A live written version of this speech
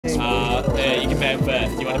You can ban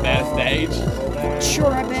first. You want to ban a stage? Sure,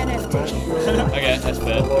 I ban FD. Okay, that's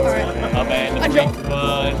fair. Alright. I'll ban the pink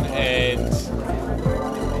one and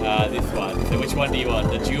this one. So which one do you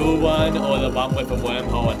want? The dual one or the one with a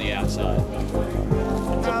wormhole on the outside?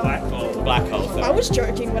 It's a black hole. It's a black hole. So. I was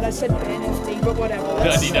joking when I said ban FD, but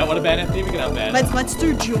whatever. Do you not want to ban FD? We can unban. Let's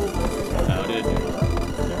do dual. No, we'll do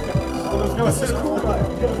dual. This is cool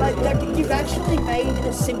though. Like, you've actually made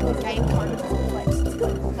a simple game kind of complex. It's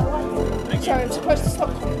good. I like it. Sorry, I'm supposed to stop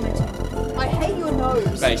complimenting. I hate your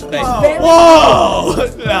nose. Base. Whoa!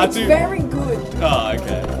 It's very good. Oh,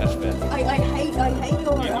 okay. That's fair. I hate your.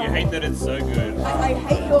 You hate that it's so good. I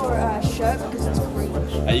hate your shirt because it's green.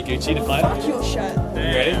 Are you Gucci to play? Fuck your shirt. You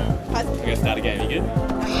ready? I'm gonna start a game. You good?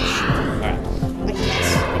 Alright. I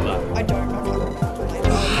guess. Good luck. I don't. I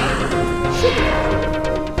can't.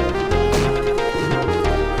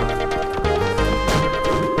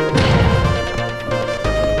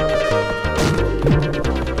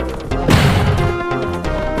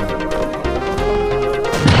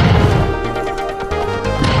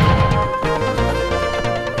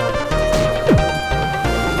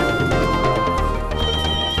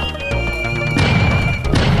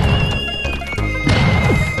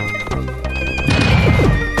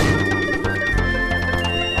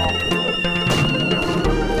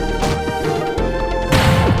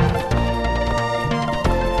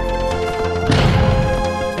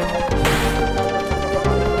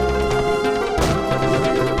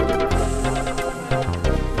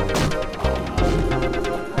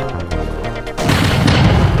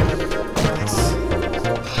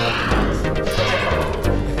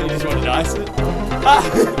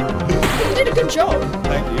 You did a good job.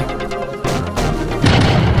 Thank you.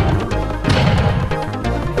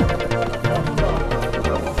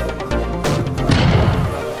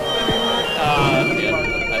 Yeah,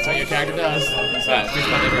 that's what your character does. Alright, fish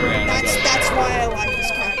one every round. That's why I like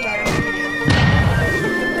this character. I remember now.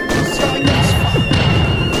 Throwing them is fun.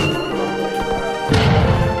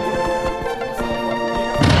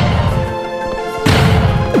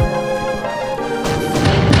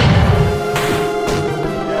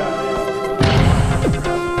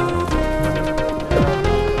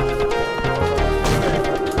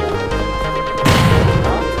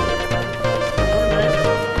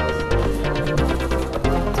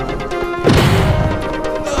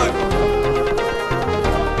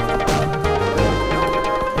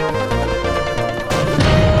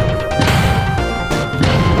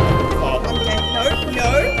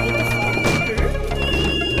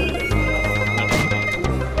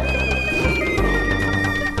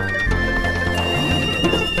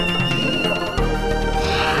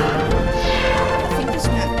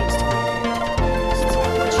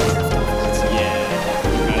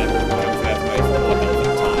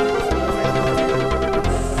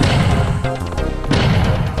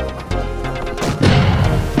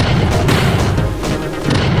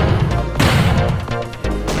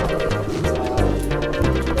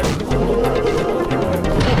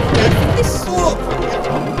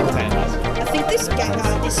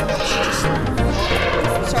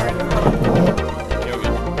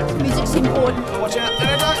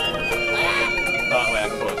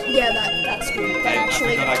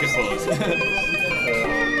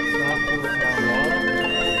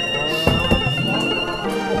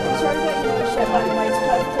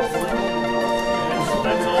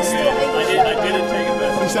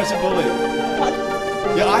 Such a bully.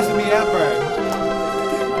 You're icing me out, bro.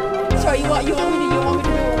 Sorry, you want me to do what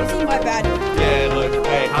was it? My bad. Yeah, look,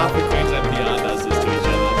 hey, half of Queensland and beyond does this to each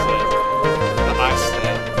other, so the ice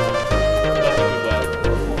stand.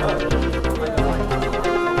 Not a good word.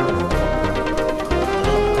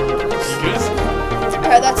 You good?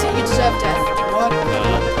 Alright, that's it, you deserve death. What?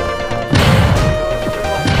 Nah.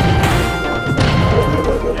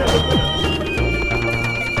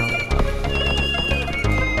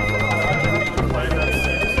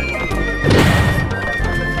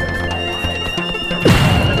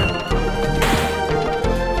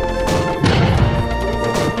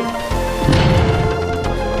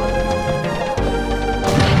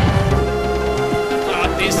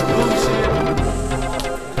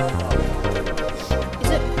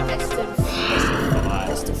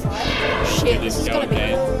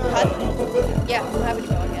 Yeah, we'll have it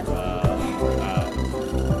go again.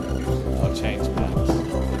 I'll change packs. We'll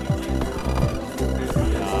go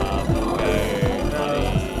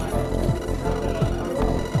money.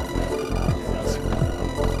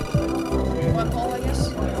 One ball, I guess.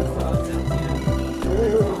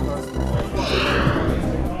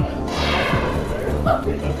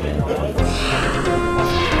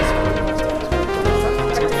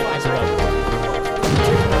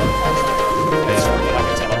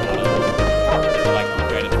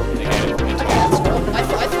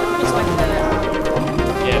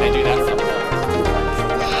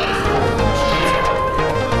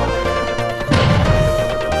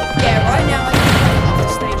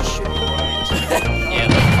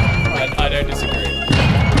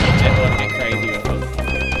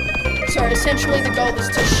 wormhole is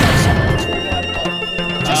to shove someone into a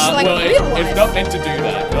wormhole. Just like well, real life. it's not meant to do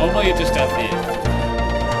that. Normally it just does this.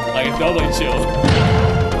 Like, it's normally chill. You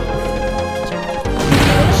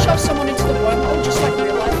want to shove someone into the wormhole just like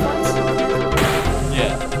real life ones?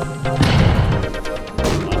 Yeah.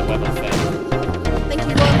 Wormhole thing. Thank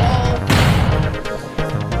you, wormhole.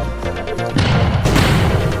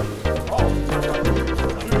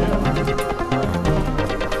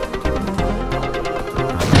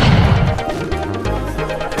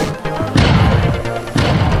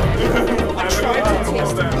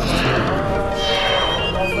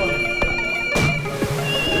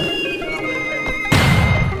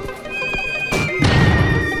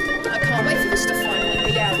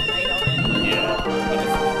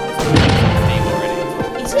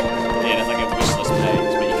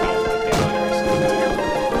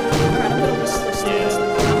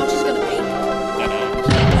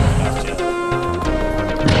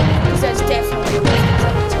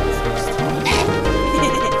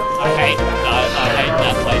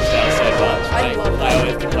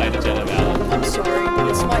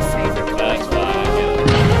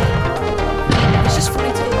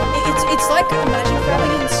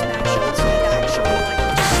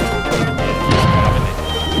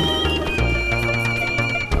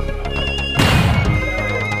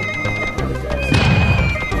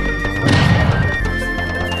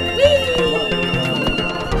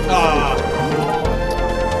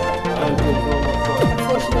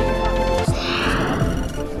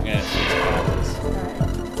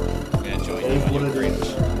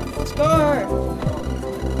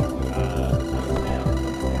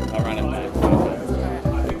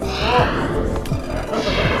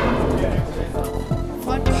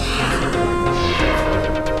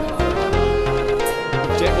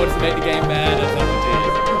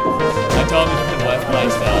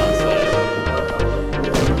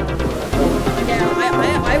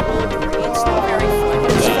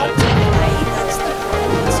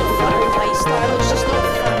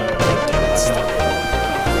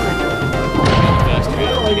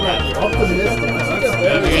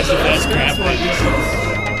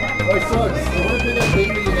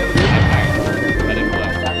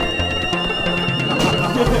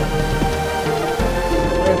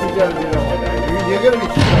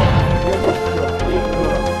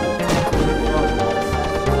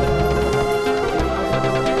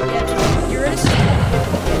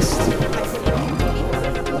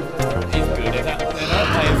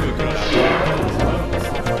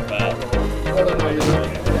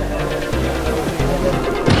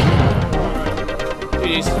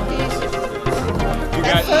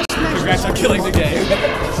 Congrats on killing the game.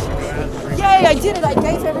 Yay, I did it! I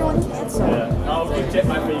gave everyone cancer. Yeah, I'll get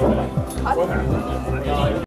my feedback.